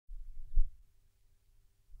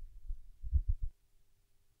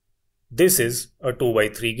This is a 2 by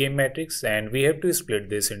 3 game matrix and we have to split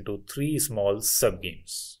this into 3 small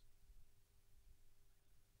subgames.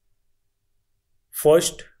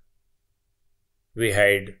 First, we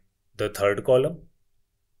hide the third column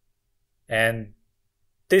and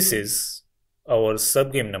this is our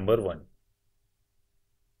subgame number 1.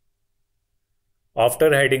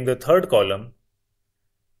 After hiding the third column,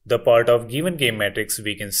 the part of given game matrix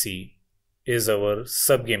we can see is our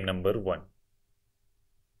subgame number 1.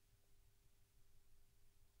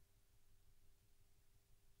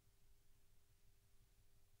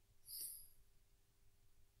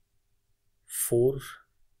 Four,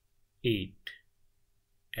 8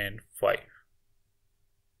 and 5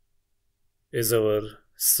 is our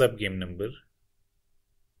subgame number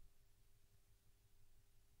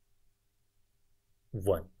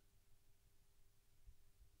 1.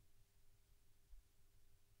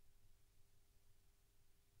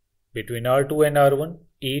 Between R2 and R1,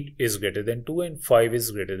 8 is greater than 2 and 5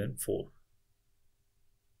 is greater than 4.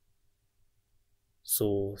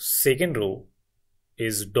 So second row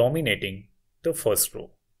is dominating the first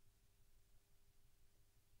row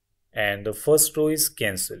and the first row is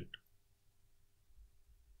cancelled.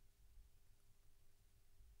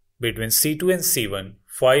 Between C2 and C1,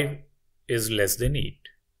 5 is less than 8.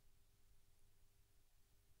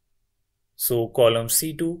 So column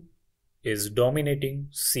C2 is dominating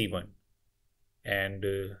C1 and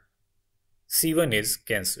C1 is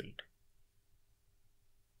cancelled.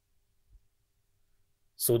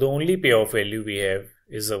 So the only payoff value we have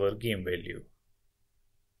is our game value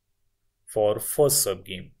for first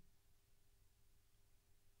subgame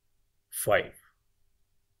 5.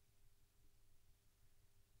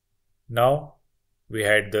 Now we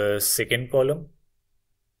had the second column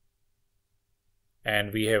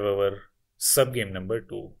and we have our subgame number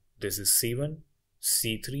 2. This is C1,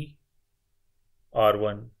 C3,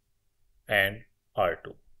 R1 and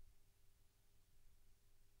R2.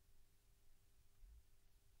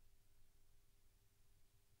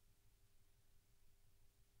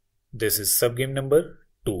 This is subgame number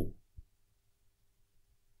 2.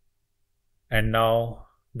 And now,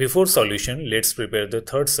 before solution, let's prepare the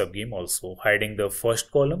third subgame also. Hiding the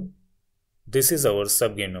first column, this is our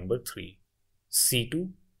subgame number 3.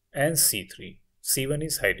 C2 and C3. C1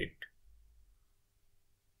 is hidden.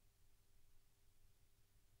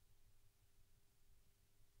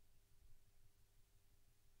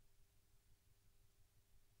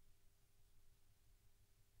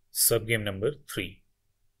 Subgame number 3.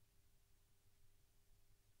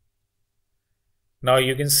 Now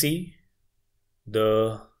you can see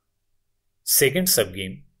the second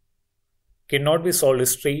subgame cannot be solved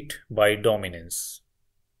straight by dominance.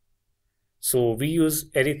 So we use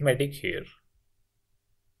arithmetic here.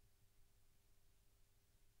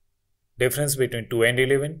 Difference between 2 and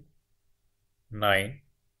 11, 9,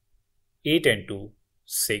 8 and 2,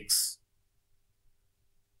 6,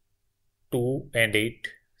 2 and 8,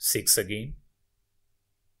 6 again,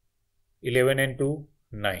 11 and 2,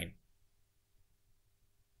 9.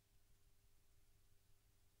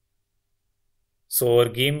 So our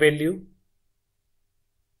game value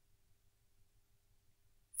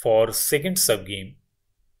for second subgame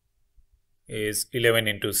is 11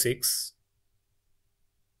 into 6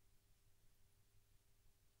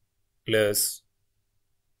 plus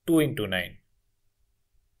 2 into 9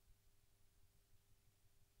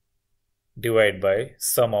 divided by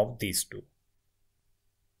sum of these two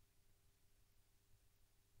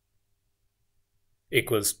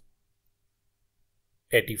equals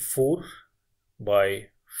 84 by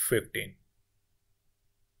 15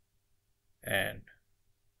 and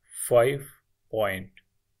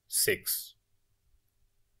 5.6.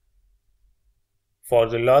 For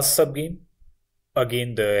the last subgame,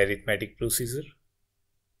 again the arithmetic procedure.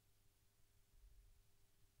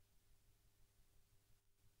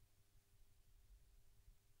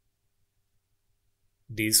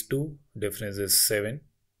 These two, difference is 7.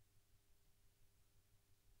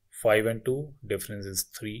 5 and 2, difference is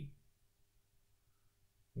 3.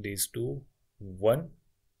 These two, 1,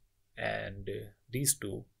 and these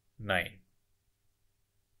two, 9.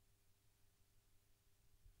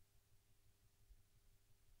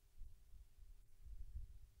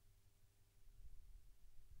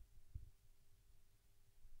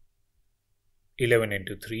 Eleven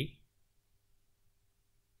into 3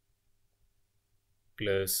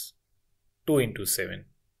 plus 2 into 7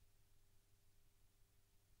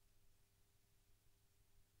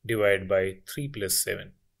 divided by 3 plus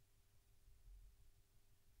 7.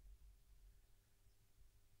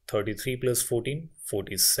 33 plus 14,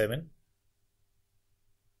 47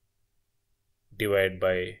 divided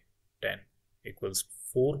by 10 equals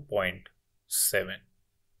 4.7.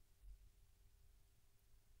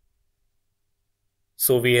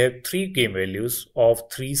 So we have three game values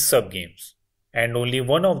of three sub-games, and only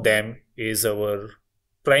one of them is our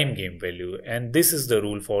prime game value, and this is the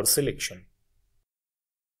rule for selection.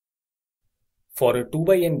 For a 2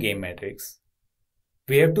 by n game matrix,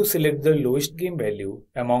 we have to select the lowest game value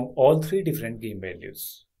among all three different game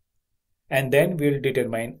values. And then we'll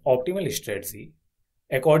determine optimal strategy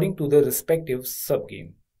according to the respective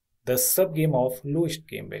subgame, the subgame of lowest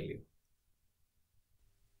game value.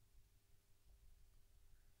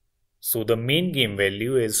 So the main game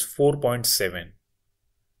value is 4.7.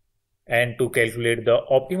 And to calculate the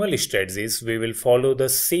optimal strategies, we will follow the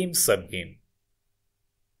same subgame.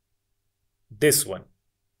 This one.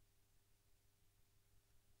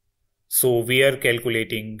 So we are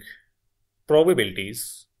calculating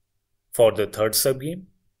probabilities for the third subgame,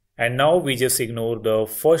 and now we just ignore the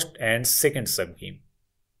first and second subgame.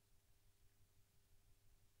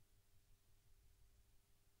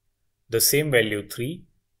 The same value 3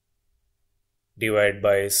 divided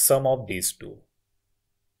by sum of these two.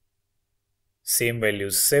 Same value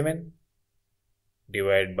 7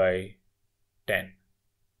 divided by 10.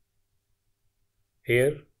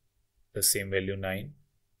 Here the same value 9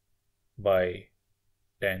 by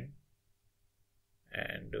 10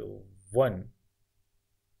 and 1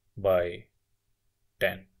 by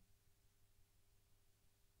 10.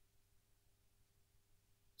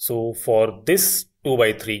 So for this 2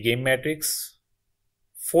 by 3 game matrix,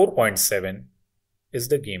 4.7 is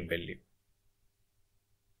the game value.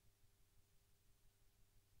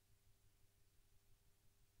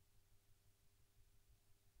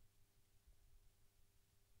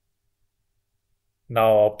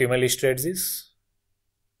 Now optimal strategies.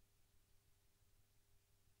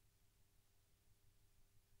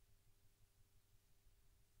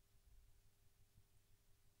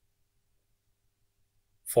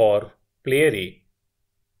 For player A,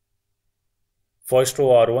 first row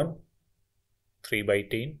R1, 3 by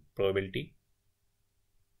 10 probability.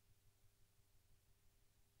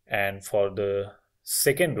 And for the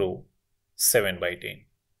second row, 7 by 10.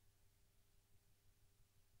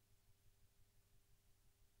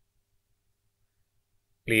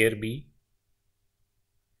 Player B.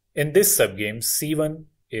 In this subgame, C1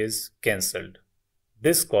 is cancelled.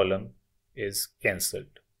 This column is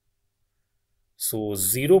cancelled. So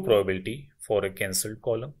 0 probability for a cancelled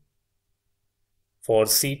column. For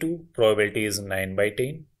C2, probability is 9 by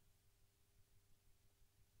 10.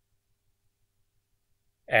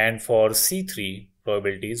 And for C3,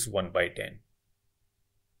 probability is 1 by 10.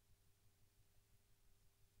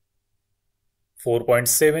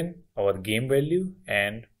 4.7 our game value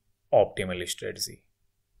and optimal strategy.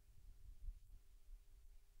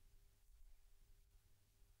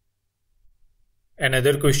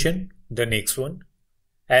 Another question, the next one,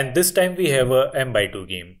 and this time we have a m by 2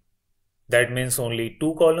 game. That means only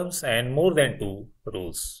 2 columns and more than 2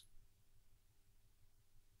 rows.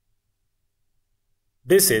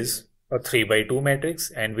 This is a 3 by 2 matrix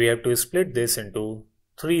and we have to split this into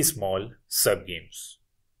 3 small subgames.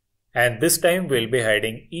 And this time we'll be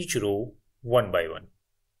hiding each row one by one.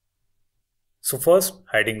 So first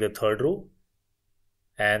hiding the third row,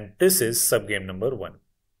 and this is subgame number 1.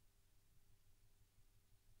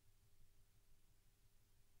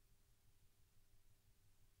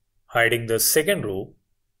 Hiding the second row,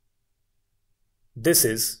 this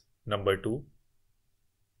is number 2.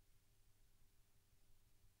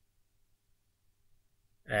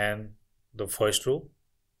 And the first row,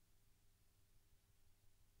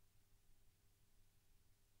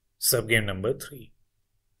 subgame number 3.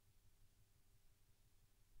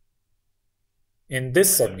 In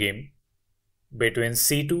this subgame, between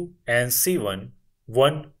C2 and C1,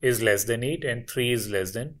 1 is less than 8 and 3 is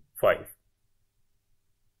less than 5.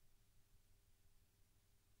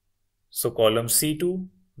 So column C2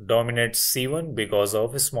 dominates C1 because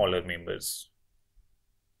of smaller members,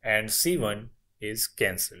 and C1 is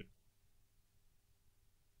cancelled.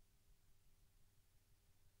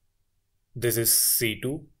 This is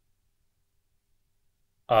C2,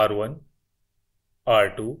 R1,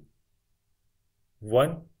 R2,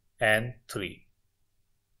 1 and 3.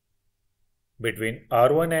 Between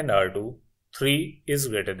R1 and R2, 3 is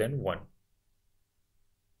greater than 1.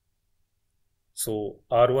 So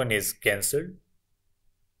R1 is cancelled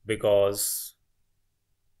because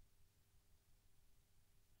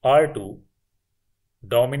R2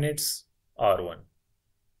 dominates R1.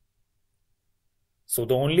 So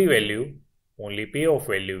the only payoff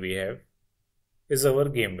value we have is our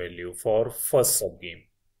game value for first subgame,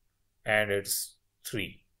 and it's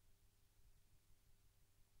 3.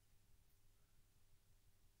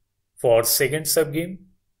 For second subgame,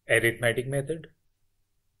 arithmetic method.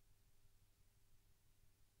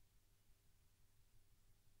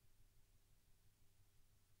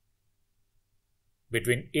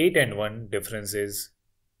 Between 8 and 1, difference is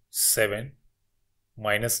 7,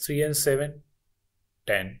 minus 3 and 7,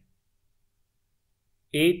 10,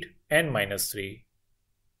 8 and minus 3,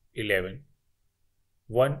 11,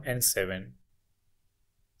 1 and 7,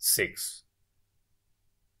 6.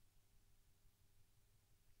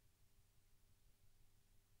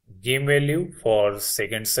 Game value for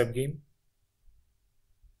second subgame.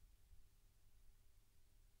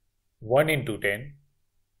 1 into 10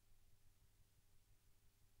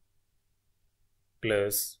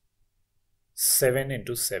 plus 7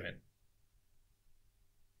 into 7.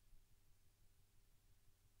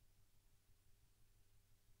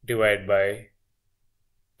 Divide by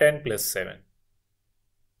 10 plus 7.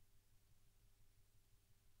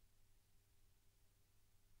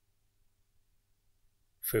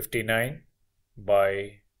 59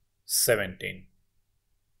 by 17.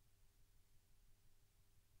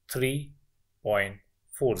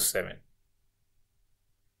 3.47.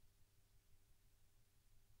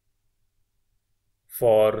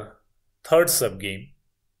 For third subgame,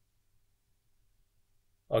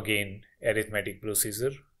 again arithmetic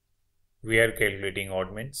procedure, we are calculating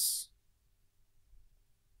oddments.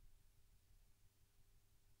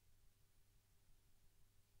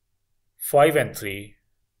 5 and 3,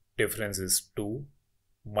 difference is 2,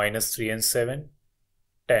 minus 3 and 7,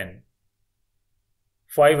 10,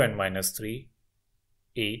 5 and minus 3,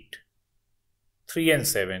 8, 3 and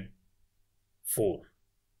 7, 4.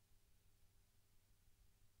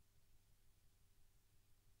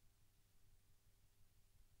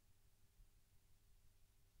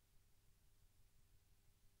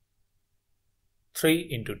 Three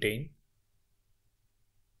into 10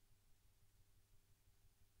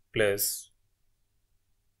 plus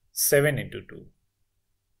 7 into 2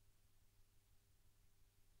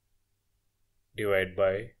 divided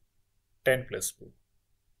by 10 plus 2.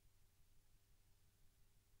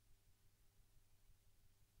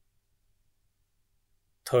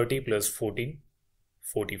 30 plus 14,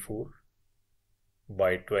 44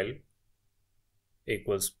 by 12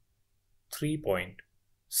 equals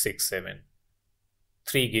 3.67.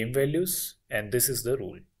 3 game values, and this is the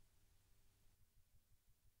rule.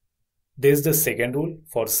 This is the second rule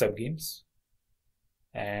for subgames,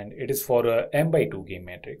 and it is for a m by 2 game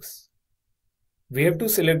matrix. We have to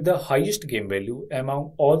select the highest game value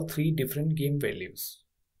among all 3 different game values,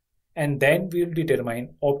 and then we will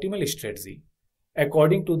determine optimal strategy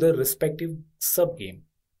according to the respective subgame,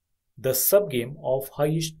 the subgame of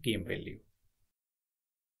highest game value.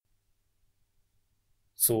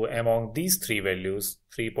 So among these 3 values,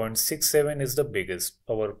 3.67 is the biggest,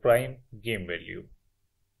 our prime game value.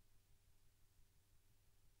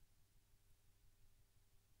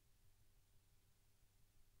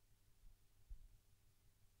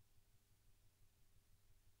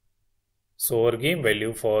 So our game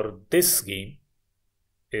value for this game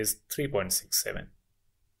is 3.67.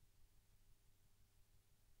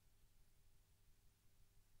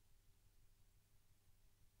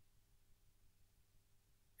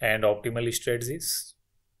 And optimal strategies.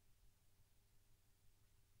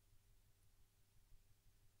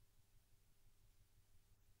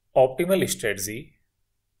 Optimal strategy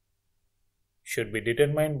should be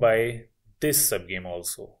determined by this subgame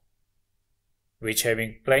also, which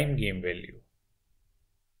having prime game value.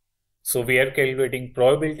 So we are calculating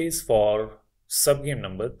probabilities for subgame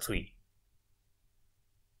number 3.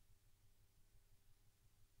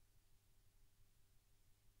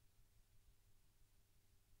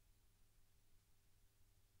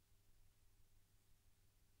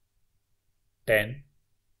 Ten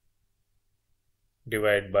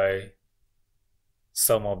divided by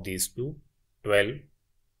sum of these two, 12,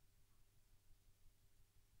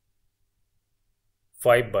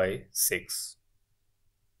 5 by 6.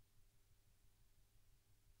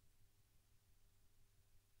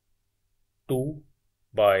 2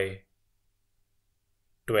 by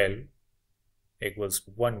 12 equals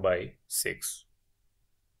 1 by 6.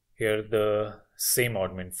 Here the same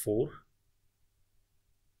oddment 4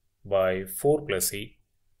 by 4 plus 8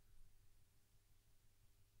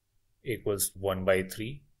 equals 1 by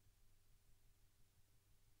 3.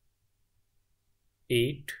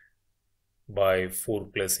 8 by 4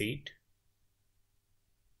 plus 8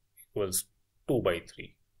 equals 2 by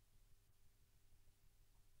 3.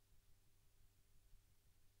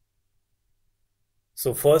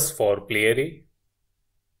 So first for player A,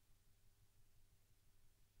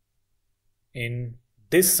 in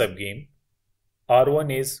this subgame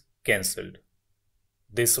R1 is cancelled.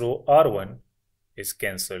 this row R1 is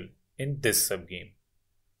cancelled in this subgame.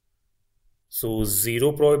 So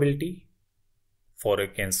 0 probability for a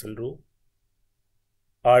cancelled row.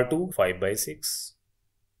 R2 5 by 6.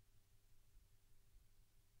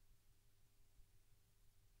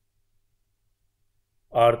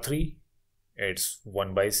 R3 it's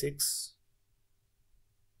 1 by 6.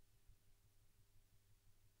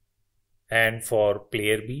 And for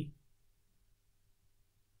player B,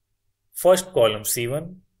 first column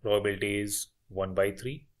C1 probability is 1 by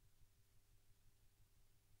 3.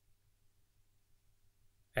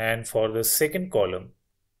 And for the second column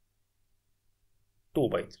 2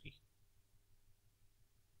 by 3.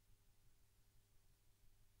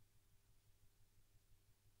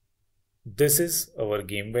 This is our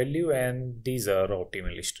game value and these are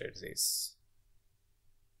optimal strategies.